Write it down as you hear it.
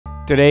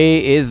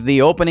Today is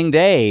the opening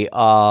day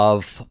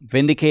of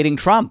Vindicating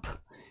Trump.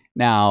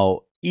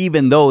 Now,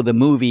 even though the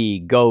movie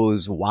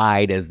goes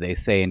wide, as they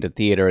say, into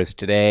theaters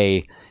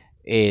today,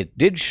 it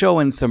did show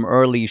in some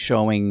early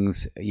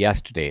showings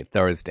yesterday,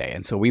 Thursday.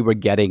 And so we were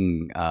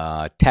getting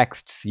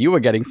texts. You were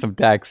getting some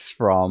texts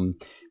from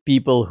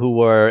people who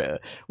were,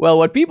 well,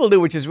 what people do,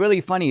 which is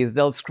really funny, is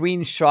they'll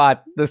screenshot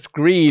the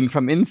screen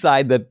from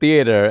inside the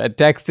theater and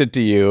text it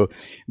to you.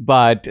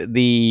 But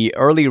the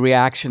early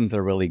reactions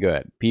are really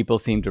good. People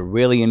seem to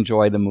really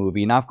enjoy the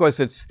movie. Now, of course,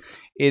 it's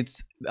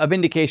a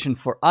vindication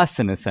for us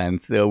in a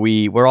sense.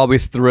 We're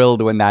always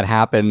thrilled when that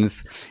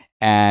happens,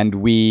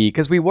 and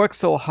because we work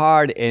so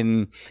hard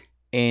in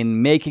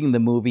making the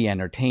movie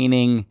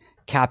entertaining,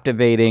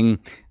 captivating.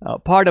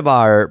 Part of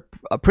our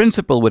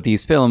principle with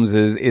these films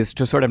is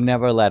to sort of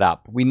never let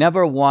up. We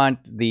never want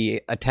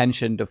the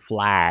attention to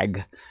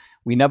flag.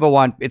 We never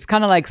want, it's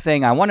kind of like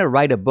saying, I want to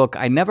write a book.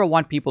 I never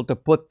want people to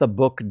put the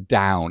book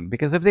down,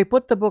 because if they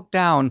put the book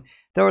down,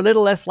 they're a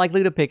little less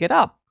likely to pick it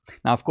up.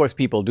 Now, of course,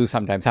 people do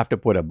sometimes have to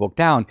put a book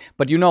down,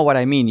 but you know what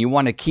I mean. You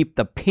want to keep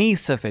the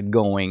pace of it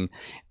going,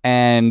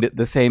 and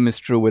the same is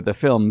true with the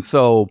film.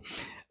 So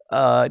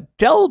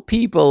tell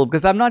people,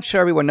 because I'm not sure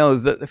everyone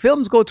knows, that the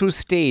films go through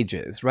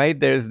stages, right?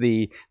 There's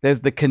the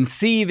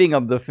conceiving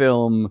of the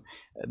film,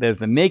 there's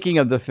the making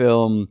of the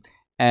film,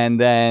 and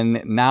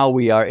then now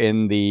we are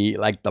in the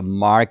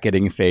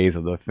marketing phase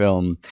of the film.